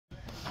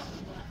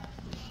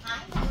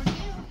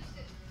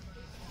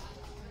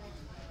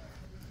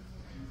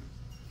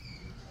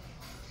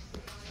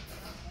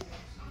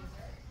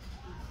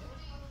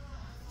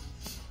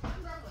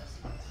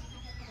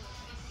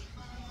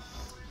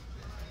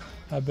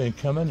I've been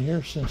coming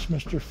here since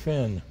Mr.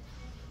 Finn.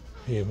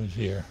 He was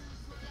here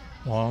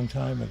a long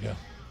time ago.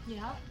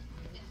 Yeah.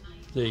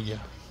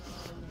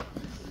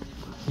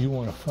 You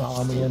want to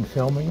follow me in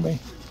filming me?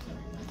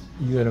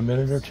 You got a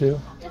minute or two?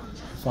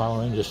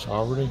 Following just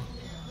already.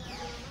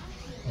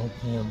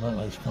 Okay, I'm not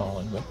like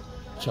calling, but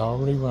it's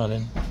already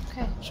running.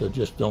 Okay. So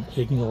just don't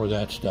ignore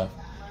that stuff,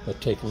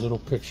 but take little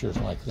pictures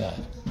like that.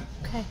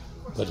 Okay.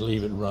 But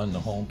leave it run the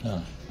whole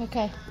time.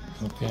 Okay.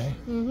 Okay?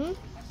 Mm-hmm.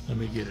 Let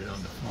me get it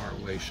on the far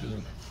way so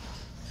it'd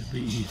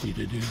be easy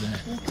to do that.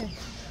 Okay.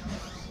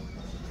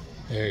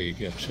 There you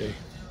go, see?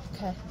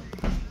 Okay.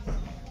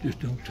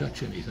 Just don't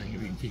touch anything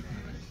if you can keep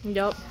moving.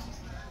 Yep.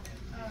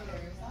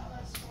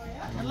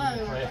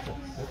 Hello. Class of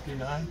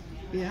 59?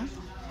 Yeah.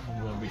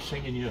 I'm going to be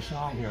singing you a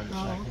song here in a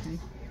second.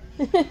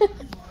 Okay.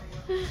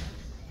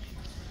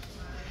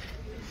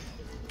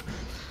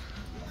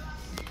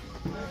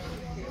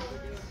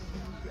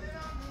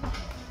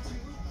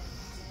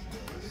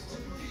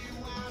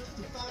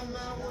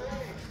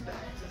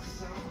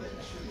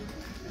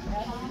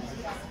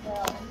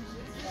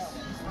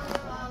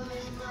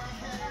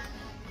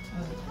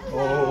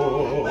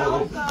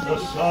 Oh, the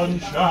sun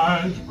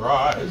shines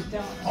bright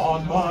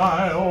on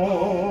my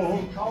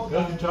old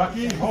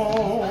Kentucky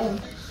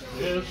home.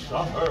 This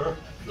summer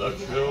the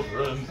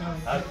children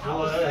at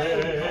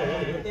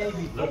play.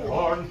 The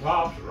corn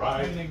pops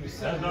ripe and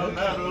the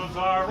meadows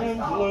are in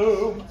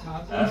bloom,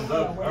 and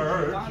the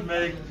birds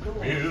make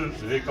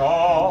music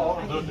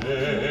all the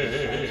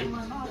day.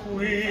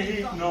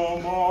 Weep no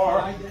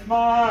more,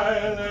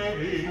 my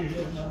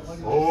lady.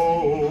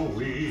 Oh,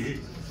 weep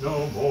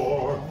no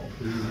more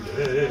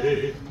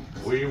today.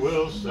 We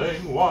will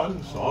sing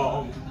one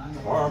song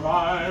for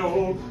my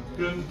old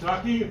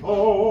Kentucky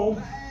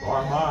home,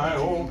 for my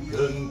old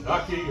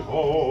Kentucky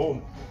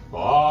home,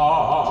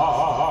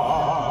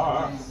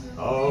 far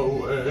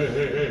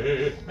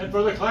away. And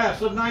for the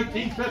class of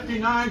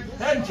 1959,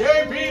 and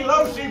J.B.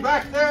 Losey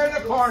back there in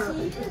the corner.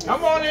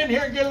 Come on in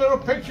here and get a little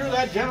picture of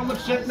that gentleman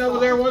sitting over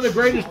there, one of the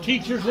greatest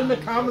teachers in the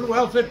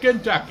Commonwealth of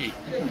Kentucky.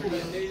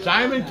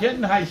 Simon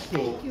Kenton High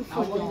School.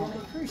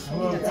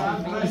 Well,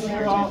 God bless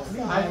you all.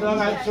 I thought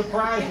I'd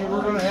surprise you.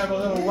 We're going to have a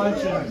little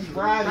luncheon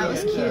Friday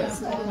at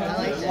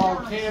the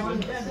log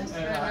cabin.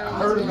 And I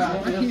heard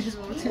about this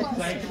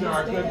thanks to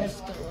our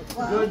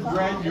good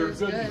graduate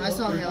sister,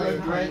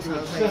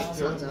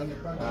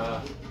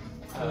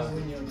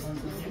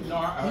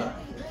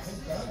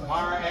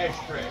 Mara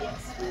Ashtray,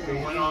 who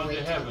went on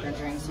to heaven.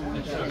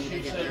 And so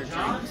she said,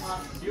 John,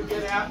 you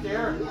get out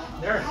there,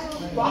 there's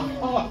bomb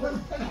over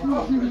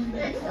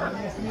there. I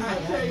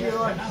tell you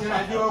what, did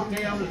I do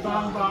okay on the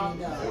song, Bob?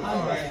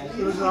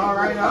 It was all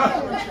right,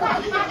 huh?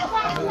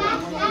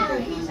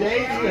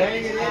 Dave, you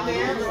hanging in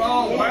there?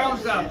 Oh,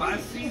 wound up, I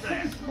see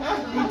that.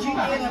 Did you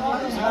get a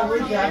I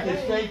wish I could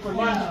stay for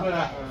lunch, but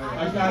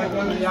I got to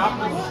go to the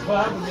Optimist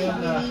Club, and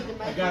then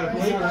I got to,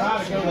 believe it or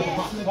not, to go to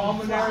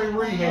pulmonary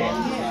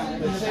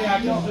rehab. They say I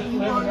can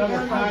live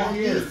another 5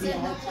 years.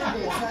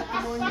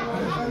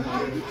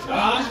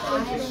 John,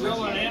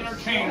 still an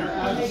entertainer.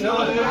 I'm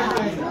still an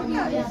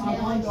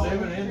entertainer.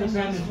 Live in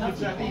Independence,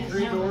 Kentucky,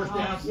 3 doors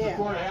down from the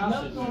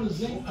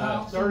courthouse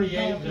at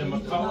 38 in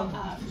McCollum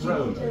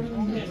Road,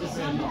 Independence.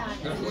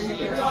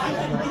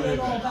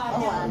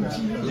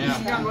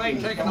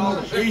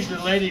 Now, she's the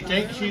lady,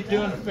 she's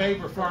doing a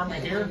favor for me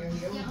here.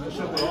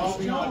 So we'll all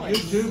be on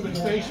YouTube and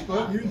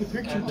Facebook.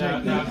 And,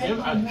 now,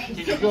 can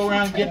you go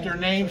around and get their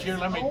names here?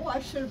 Let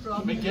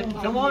me get,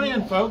 come on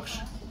in, folks.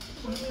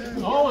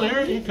 Oh,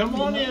 there you come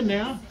on in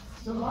now.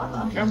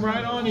 Come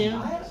right on in.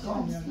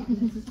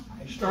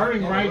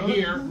 Starting right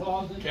here,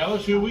 tell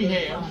us who we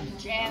have.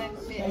 Janet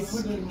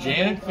Fisk.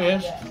 Janet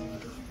Fisk.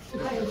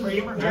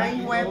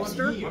 Jane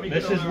Webster.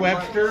 Mrs.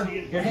 Webster.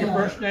 Here's your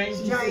first name.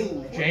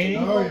 Jane. Janie.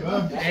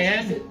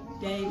 And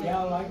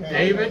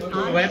David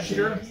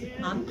Webster.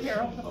 I'm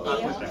Carol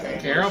Papia.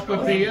 Carol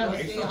Papia.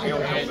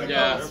 And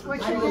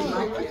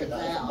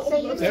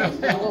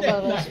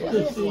nice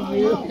to see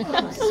you.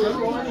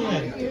 Come on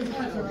in.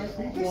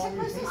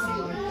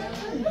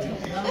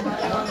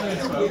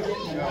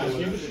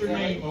 Give us your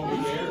name over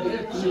there.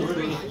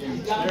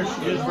 There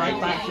she is, right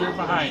back here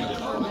behind us.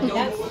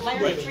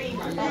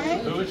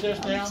 Who is this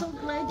now? So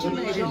glad you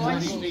made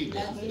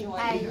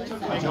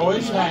it.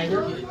 Joyce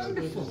Hager.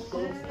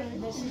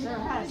 This is her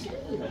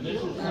husband. And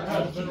this is her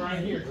husband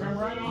right here. Come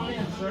right on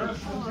in, sir.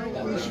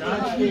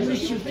 John I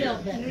wish you Stephenson.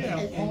 felt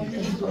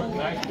better.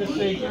 Nice to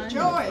see you.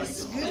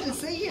 Joyce, good to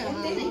see you,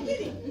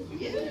 honey.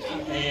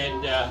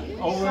 And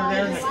over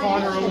there in the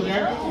corner over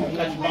there,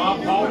 that's Bob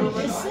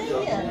Halderman.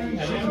 And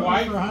his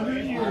wife.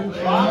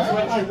 Bob,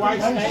 what's your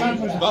wife's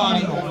name?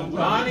 Bonnie.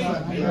 Bonnie?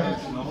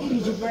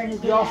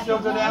 Y'all still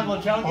go down to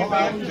Latonia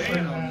Baptist?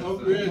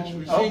 Oak Ridge.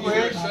 We've seen you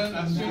there, son.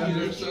 I've seen you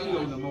there,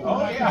 son.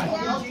 Oh,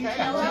 yeah.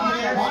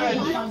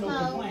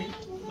 Okay.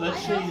 Let's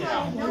see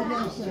now.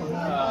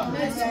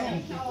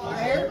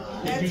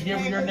 Did you give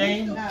her your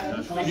name?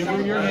 Give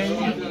her your name.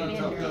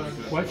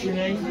 What's your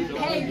name?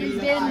 Peggy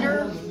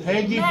Bender.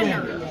 Peggy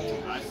Bender.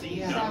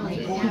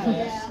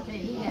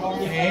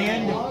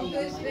 And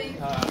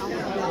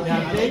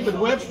Now, David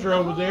Webster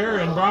over there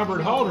and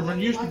Robert Haldeman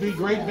used to be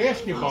great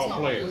basketball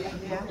players.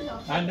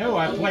 I know,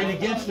 I played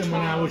against them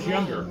when I was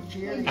younger.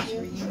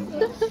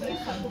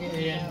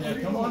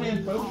 And come on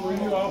in, folks. Where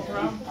are you all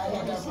from?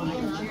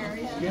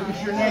 Give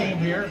us your name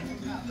here.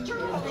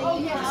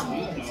 Julie.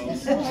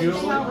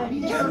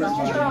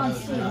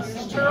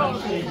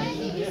 Charles.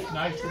 It's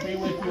nice to be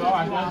with you all.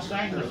 I done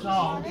sang the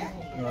song.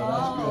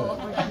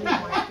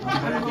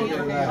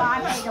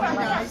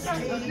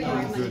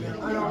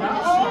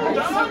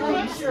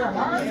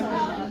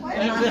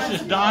 And this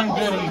is Don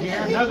Goody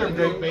here, another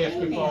great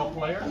basketball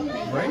player.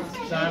 Great.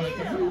 Simon,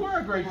 you were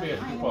a great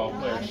basketball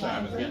player,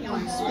 Simon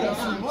Kenton.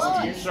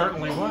 You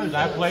certainly was.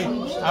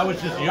 I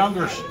was his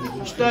younger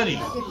study.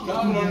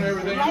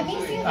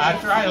 I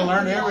try to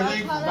learn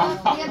everything.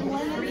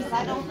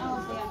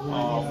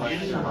 Oh,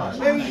 Esther.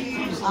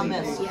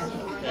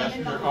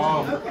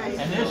 Oh,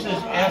 and this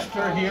is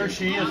Esther here.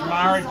 She is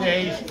Myra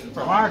Day's,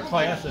 from our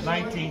class, the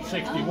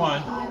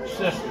 1961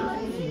 sister.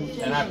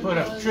 And I put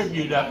a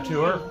tribute up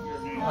to her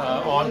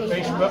on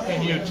Facebook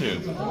and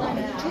YouTube.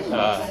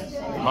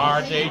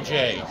 Myra Day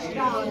J.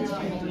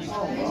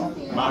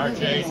 Myra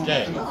J.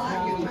 Day.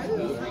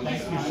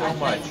 Thank you so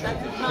much.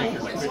 Take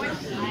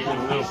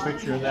a little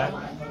picture of that.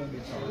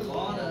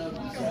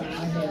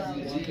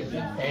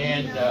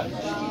 And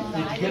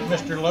did you get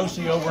Mr.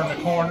 Losey over in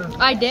the corner?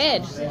 I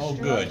did. Oh,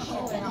 good.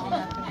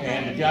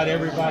 And you got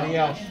everybody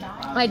else?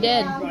 I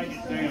did.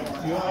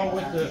 You all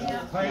with the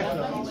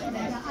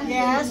class?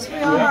 Yes, we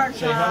are.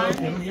 Say hello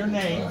to him. Your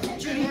name?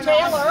 Judy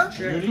Taylor.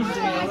 Judy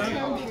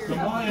Taylor. Come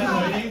on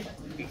in, ladies.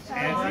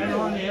 And right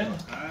on in.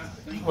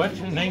 What's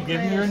your name? Give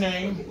me your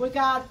name. We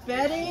got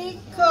Betty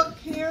Cook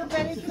here.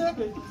 Betty Cook.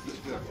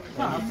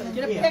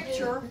 Get a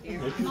picture.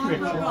 Get your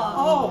picture.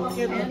 Oh,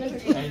 get a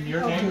picture. And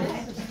your name?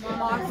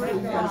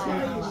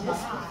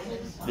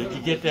 Did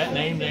you get that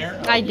name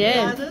there? I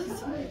did.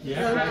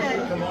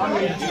 Yeah. Come on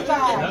in.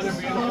 Another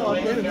beautiful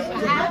lady.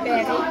 Hi,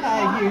 Betty.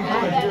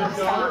 Your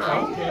daughter?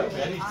 Okay,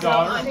 Betty's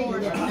daughter.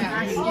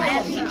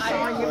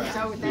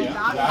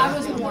 I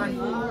was born.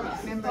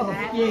 Remember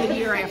that? A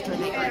year after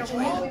they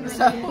graduated.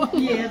 So,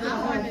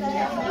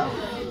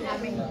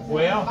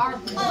 Well, I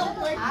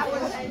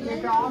was your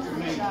daughter.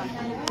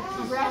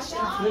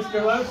 Mr.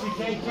 Losey,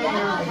 take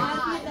care of me.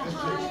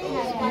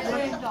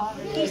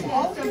 He's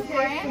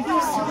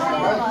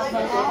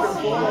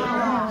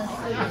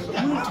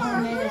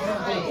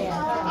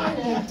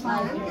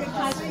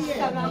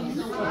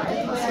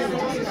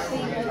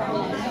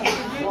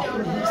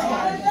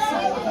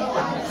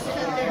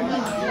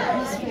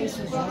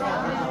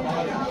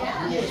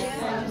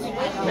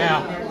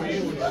Now,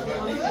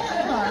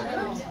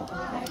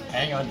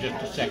 hang on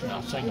just a second.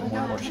 I'll sing them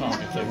one more song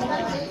if they want me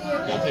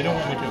to. If they don't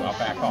want me to, I'll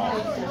back off.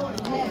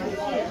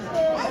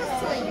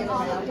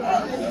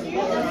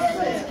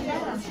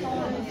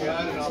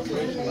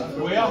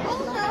 Well,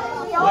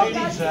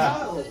 ladies,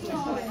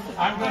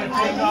 I'm going to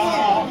take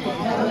off.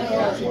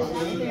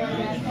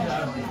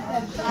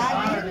 It's an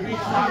honor to be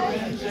stopped in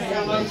and say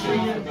hello to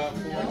you.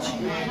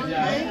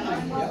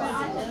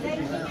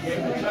 And if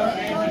it's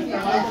okay, Mr.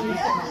 Losey,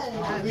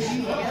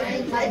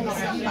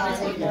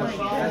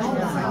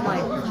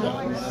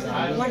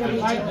 I'd like to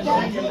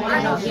sing you one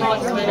more song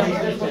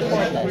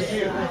for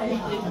you.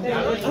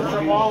 Now, this is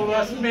from all of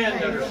us men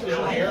that are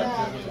still here.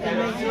 And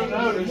as you'll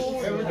notice,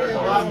 there's a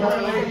lot more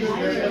ladies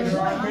here than there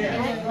are men.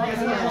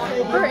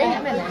 For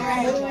 8 minutes.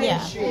 Yeah.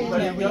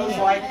 But it goes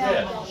like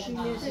this.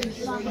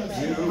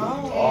 You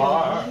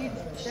are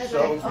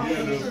so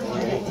beautiful.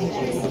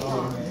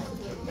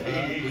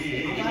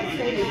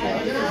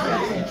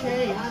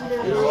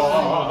 You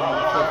are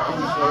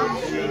so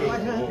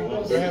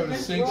beautiful. We're having a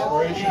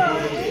sing-spiration.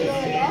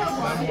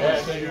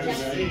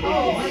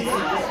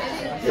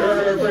 You're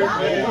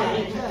everything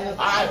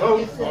I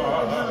hope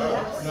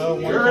for. No,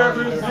 You're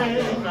everything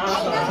I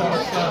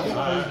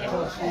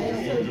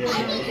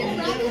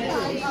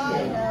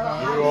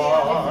You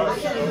are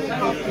so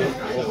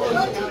beautiful.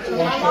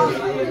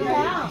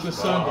 It's a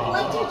Sunday.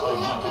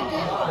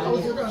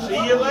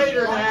 See you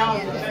later now.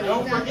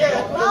 Don't forget.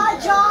 Bye,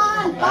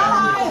 John.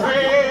 Bye.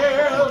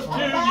 Trails to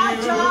Bye,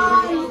 you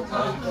John.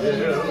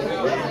 until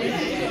we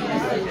meet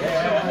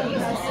again.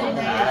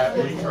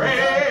 Happy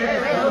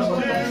trails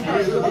to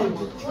you.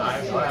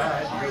 I'm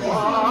glad you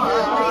are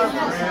our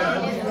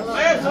friend.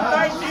 Class of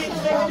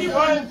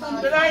 1961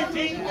 to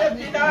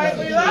 1959,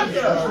 we love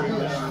you.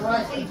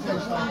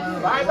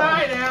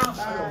 Bye-bye now.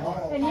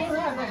 And you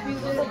have a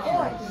beautiful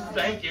voice.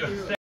 Thank you.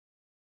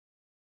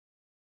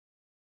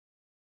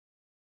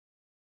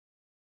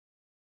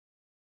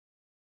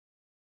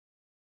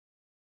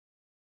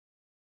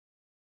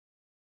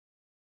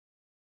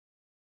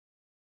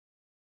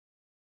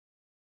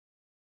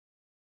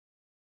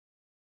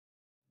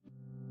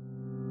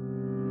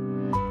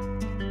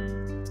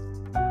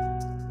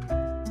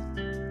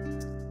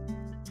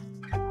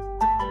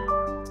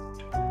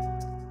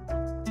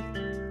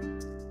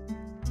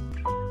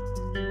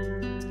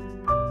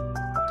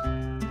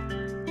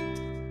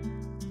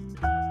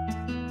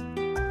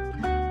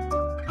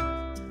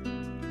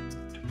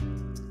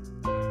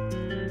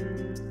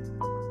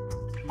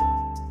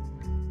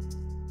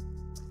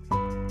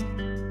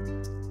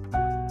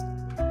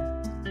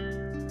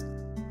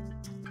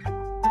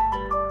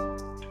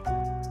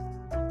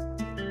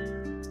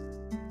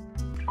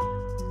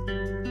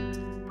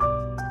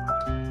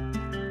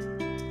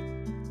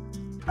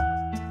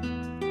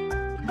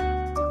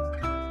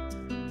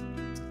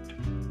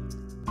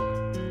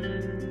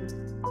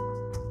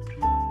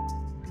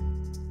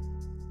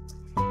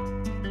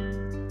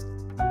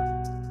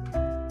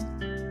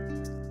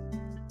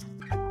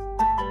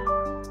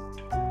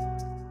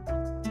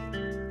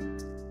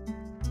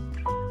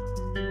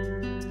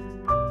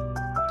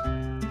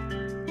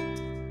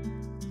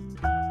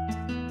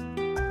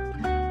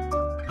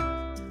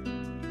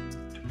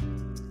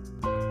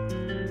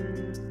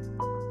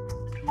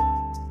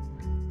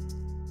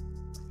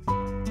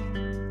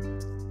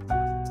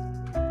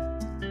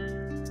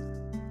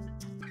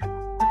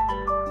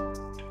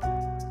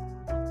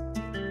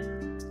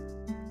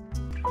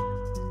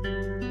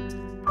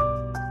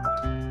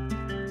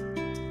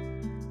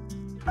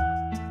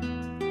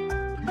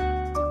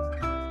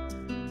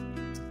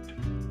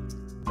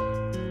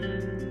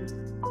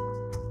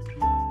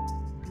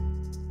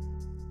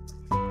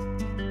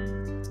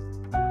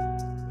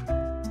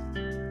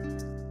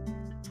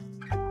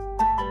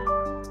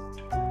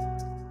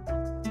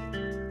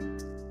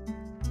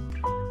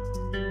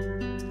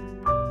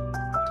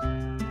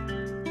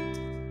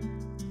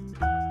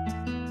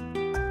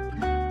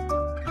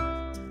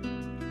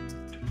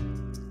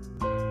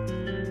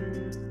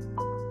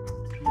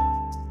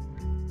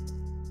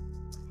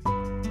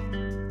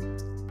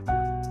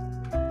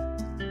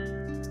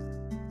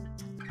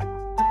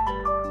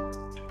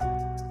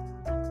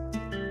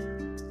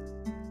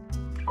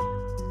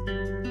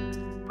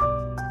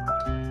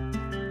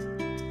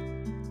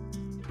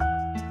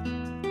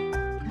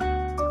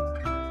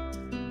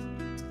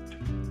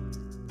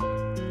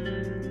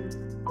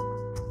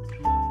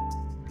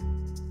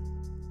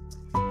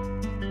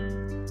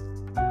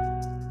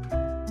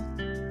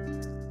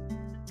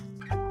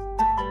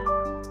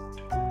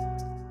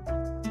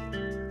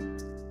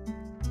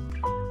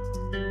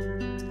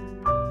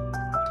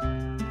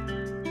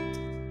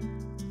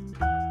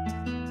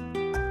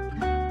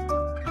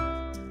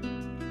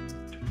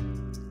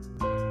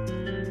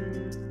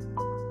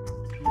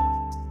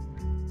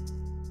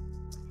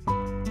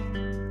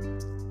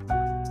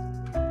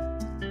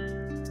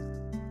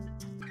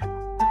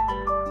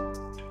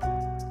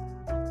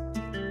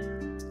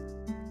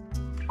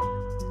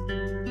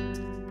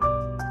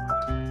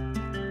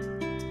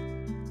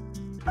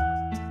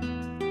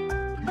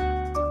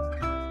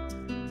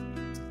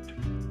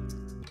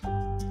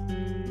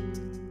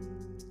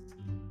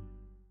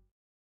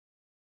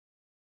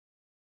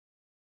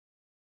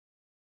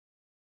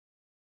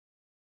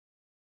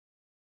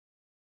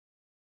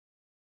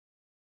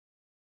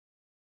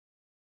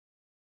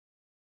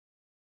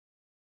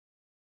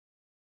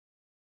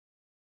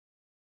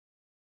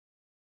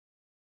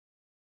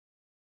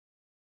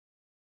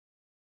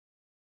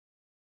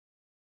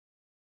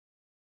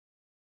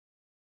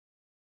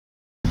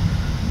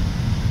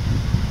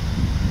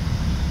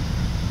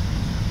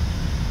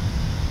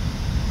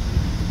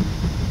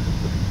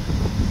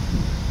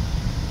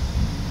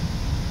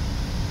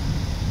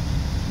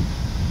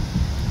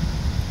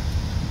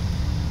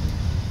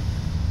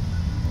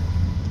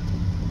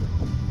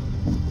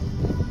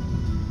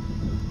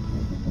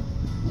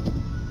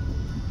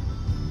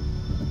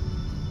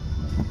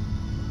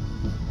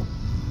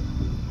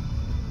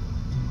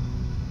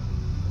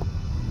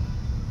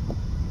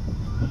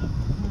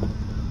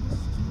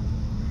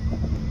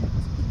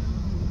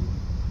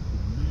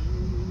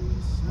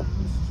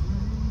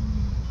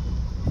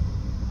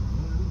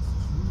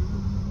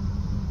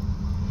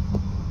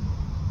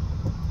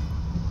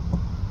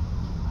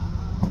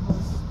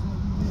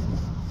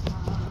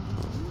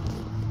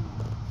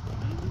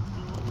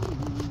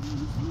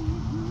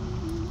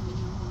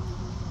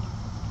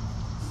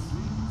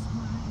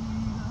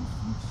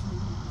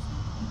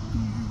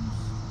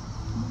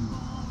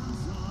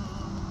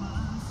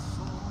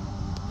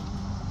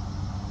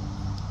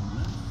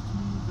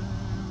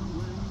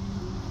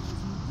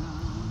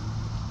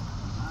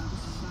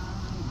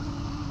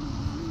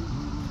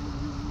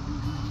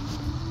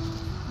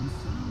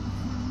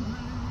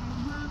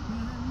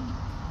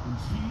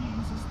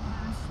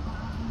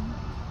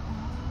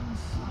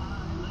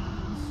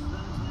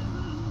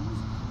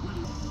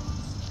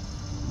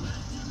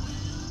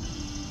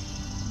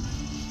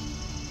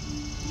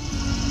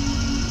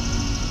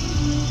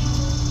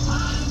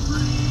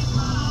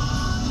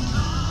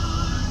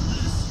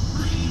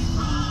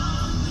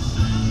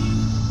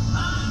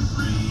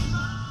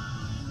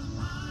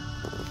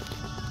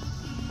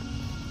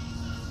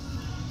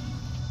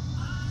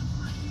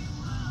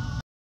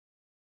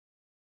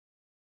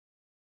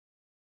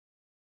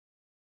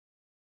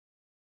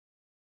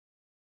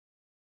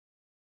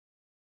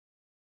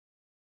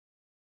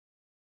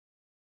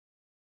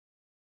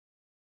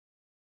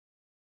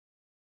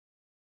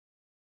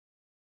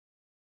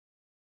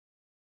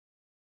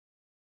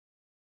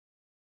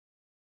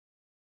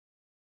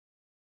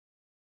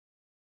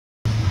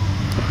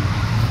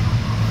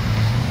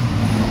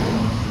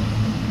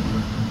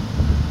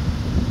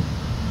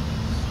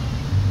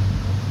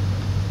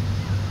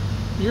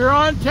 You're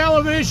on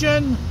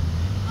television.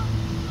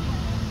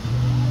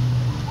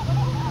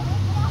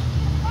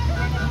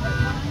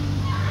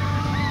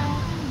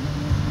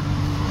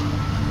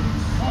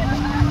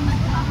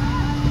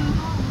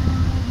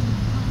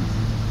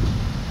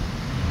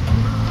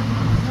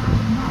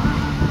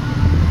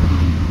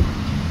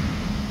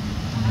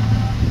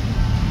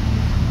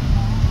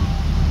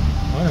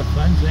 What a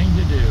fun thing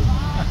to do.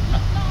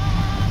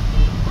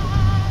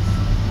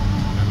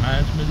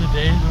 Reminds me of the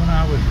days when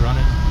I was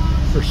running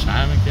for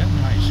Simon Kenton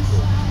High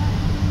School.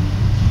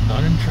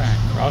 Running track,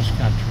 cross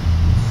country.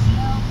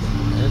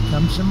 There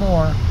comes some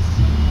more.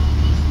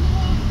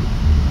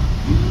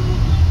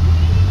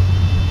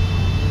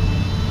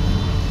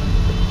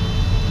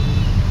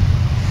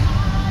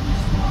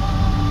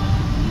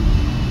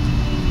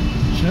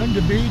 Soon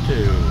to be to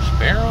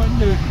Sparrow and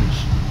Newton's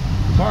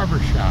barber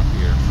shop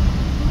here.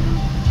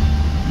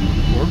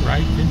 Fort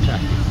Wright,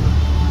 Kentucky.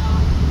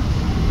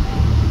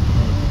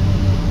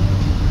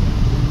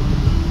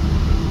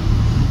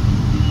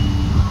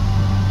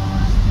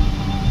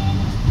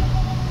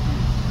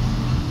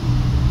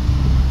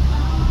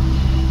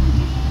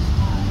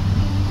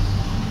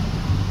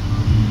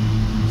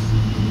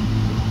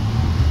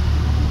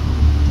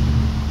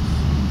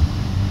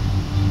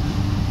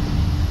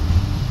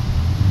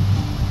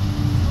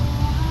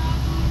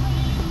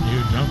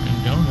 New Dunkin'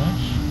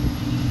 Donuts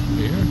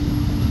here.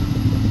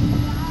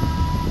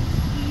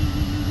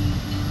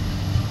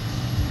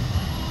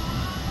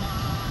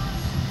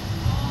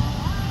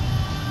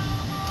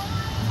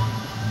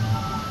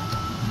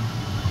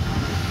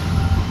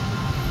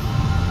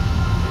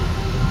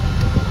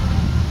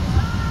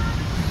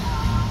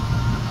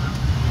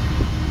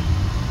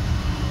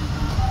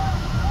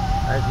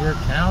 Right here,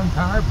 Town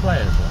Car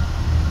Plaza,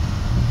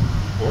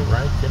 Fort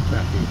Wright,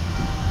 Kentucky.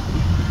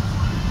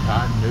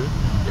 Todd Newton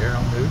and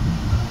Daryl Newton.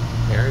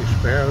 Harry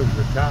Sparrow's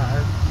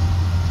retired.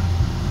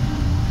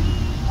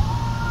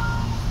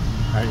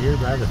 Right here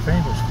by the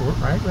famous Fort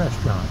Wright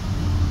restaurant.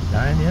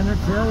 Dine in or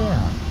carry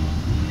out.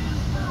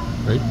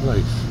 Great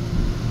place.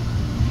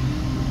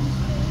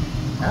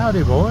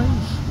 Howdy,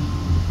 boys.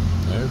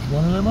 There's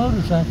one of the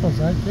motorcycles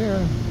right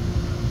there.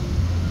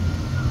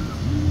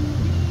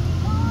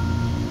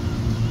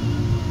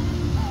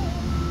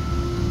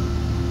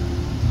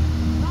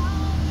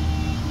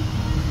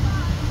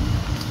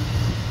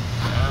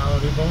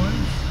 Howdy,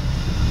 boys.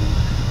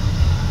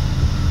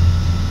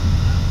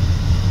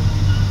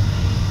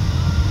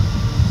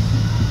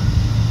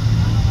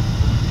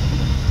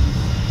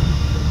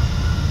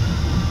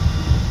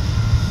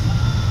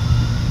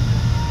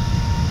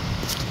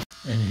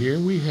 And here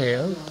we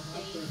have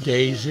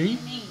Daisy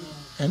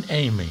and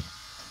Amy.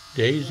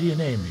 Daisy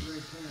and Amy.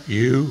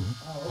 You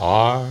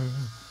are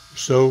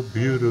so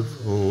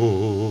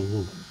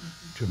beautiful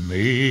to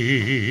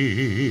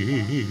me.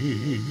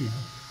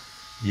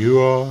 You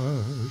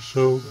are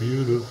so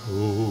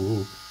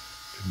beautiful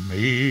to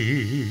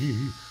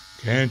me.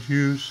 Can't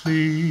you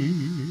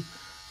see?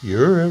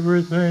 You're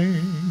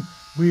everything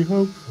we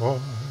hope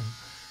for.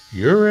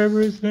 You're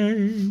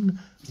everything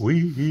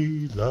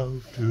we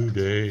love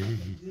today.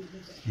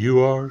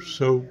 You are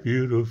so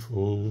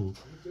beautiful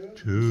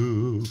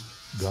to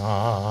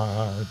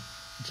God.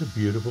 It's a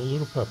beautiful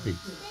little puppy.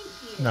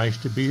 Nice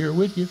to be here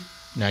with you.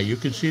 Now you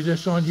can see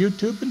this on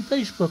YouTube and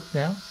Facebook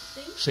now.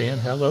 Saying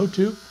hello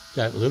to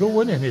that little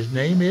one, and his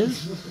name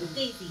is?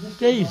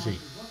 Daisy.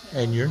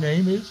 And your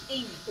name is?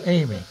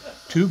 Amy.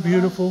 Two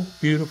beautiful,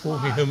 beautiful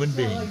human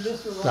beings.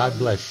 God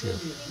bless you.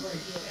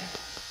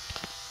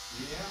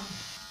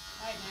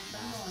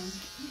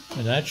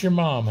 And that's your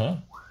mom, huh?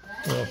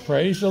 Well,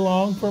 praise the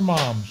Lord for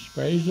moms.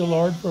 Praise the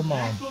Lord for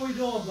moms. What are we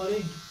doing,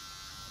 buddy?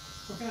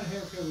 What kind of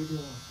haircut are we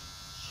doing?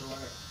 Short.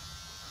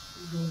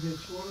 You gonna get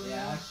shorter?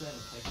 Yeah, now? I sent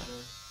a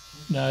picture.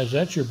 Now, is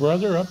that your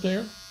brother up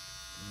there? No.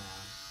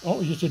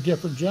 Oh, he's a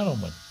different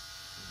gentleman.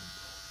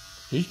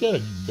 He's got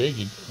a big,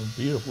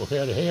 beautiful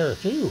head of hair,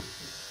 too.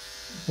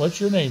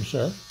 What's your name,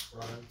 sir?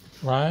 Ryan.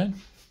 Ryan?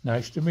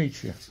 Nice to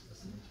meet you.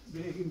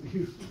 Big and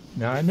beautiful.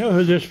 Now, I know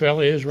who this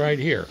fella is right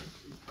here.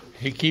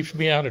 He keeps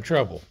me out of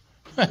trouble.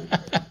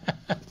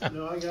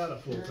 No, I got a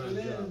full-time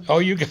job. Oh,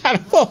 you got a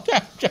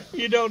full-time job?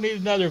 You don't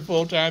need another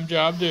full-time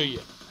job, do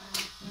you?